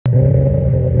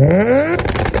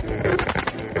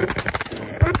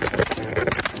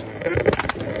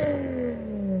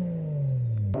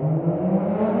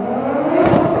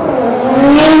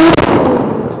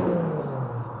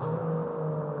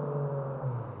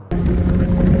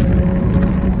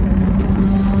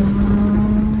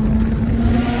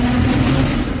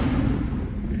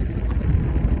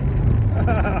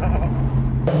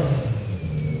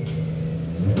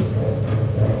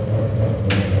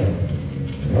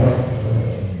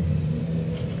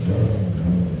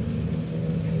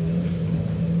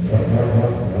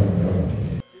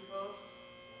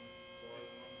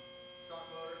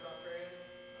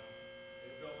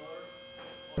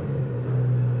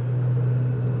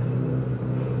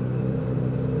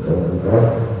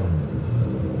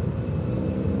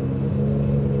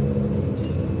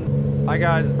Hi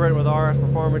guys, it's Brent with RS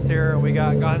Performance here, and we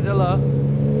got Godzilla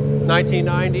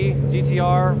 1990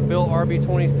 GTR built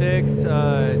RB26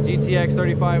 GTX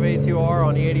 3582R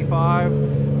on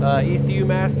E85 ECU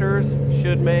Masters.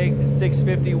 Should make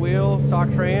 650 wheel stock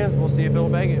trans. We'll see if it'll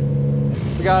make it.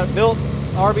 We got built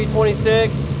RB26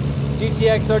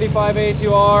 GTX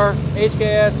 3582R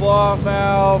HKS blow-off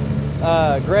valve,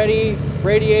 Greddy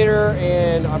radiator,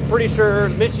 and I'm pretty sure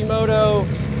Mishimoto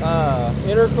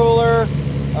intercooler.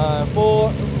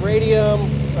 Full radium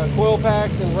coil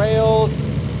packs and rails,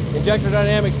 injector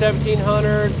dynamic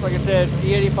 1700s, like I said,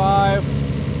 E85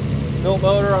 built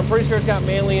motor. I'm pretty sure it's got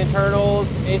Manley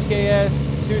internals, HKS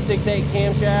 268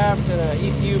 camshafts, and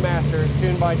ECU Masters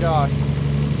tuned by Josh.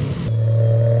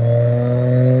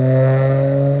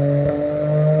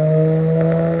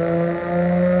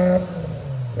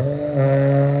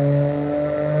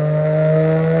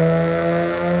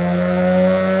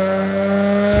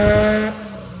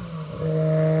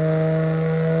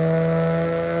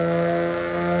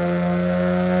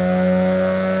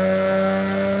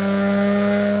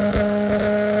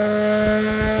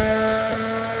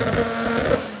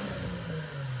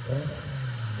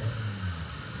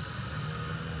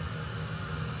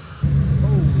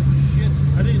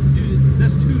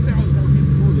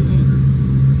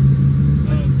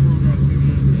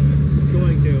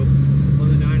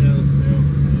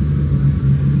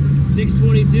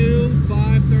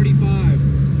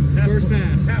 First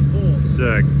pass. Half full.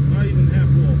 Sick. Not even half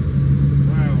full.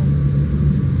 Wow.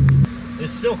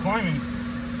 It's still climbing.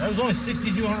 That was only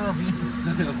 6,200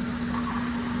 RPM.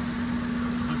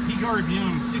 Peak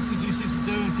RPM 62,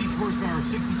 67. Peak horsepower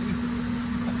 62.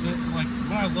 Like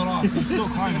when I let off, it's still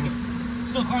climbing.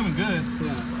 Still climbing good.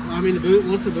 Yeah. I mean, the boot.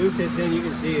 Once the boost hits in, you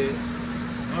can see it.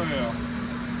 Oh yeah.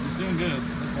 It's doing good.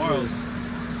 It's wild.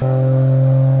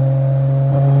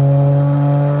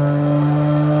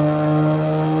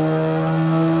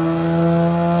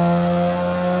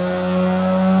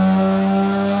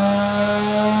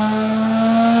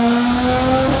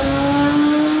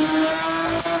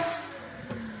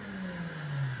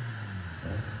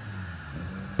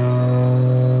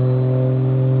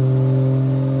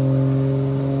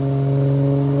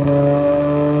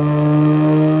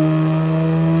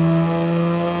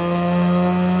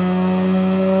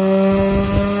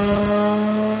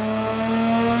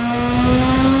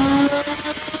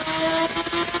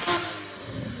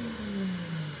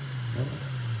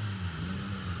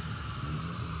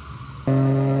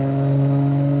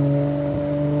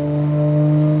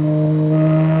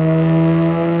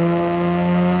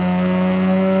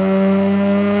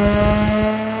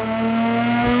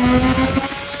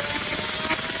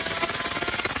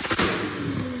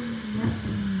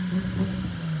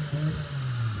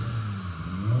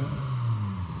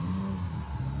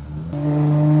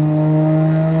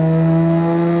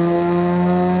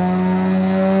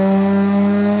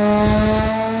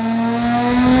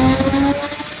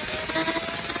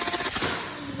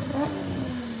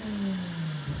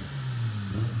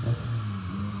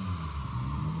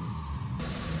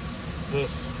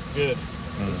 This good.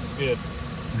 This is good.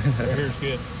 Right here's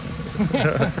good.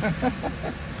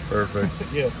 Perfect.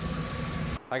 Yeah.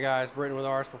 Hi guys, Britton with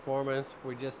RS Performance.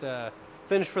 We just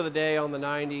finished for the day on the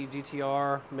 90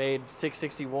 GTR. Made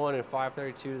 661 and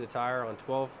 532 to the tire on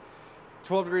 12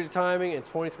 degrees of timing and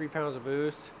 23 pounds of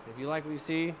boost. If you like what you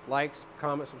see, like,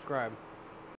 comment, subscribe.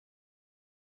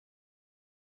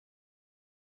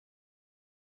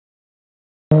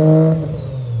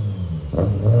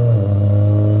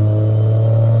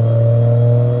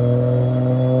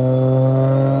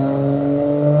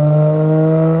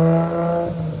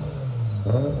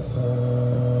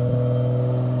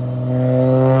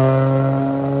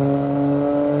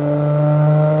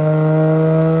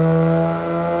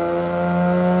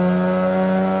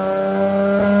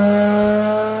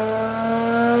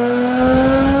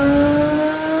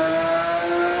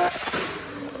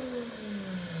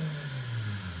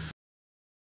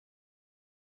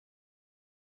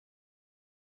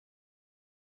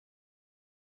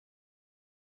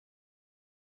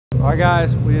 All right,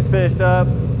 guys, we just finished up.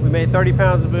 We made 30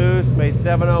 pounds of boost, made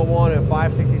 701 and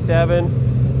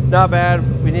 567. Not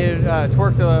bad. We needed to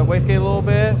twerk the wastegate a little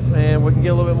bit, and we can get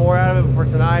a little bit more out of it, but for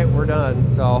tonight, we're done.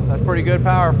 So that's pretty good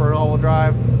power for an all-wheel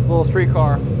drive little street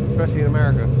car, especially in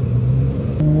America.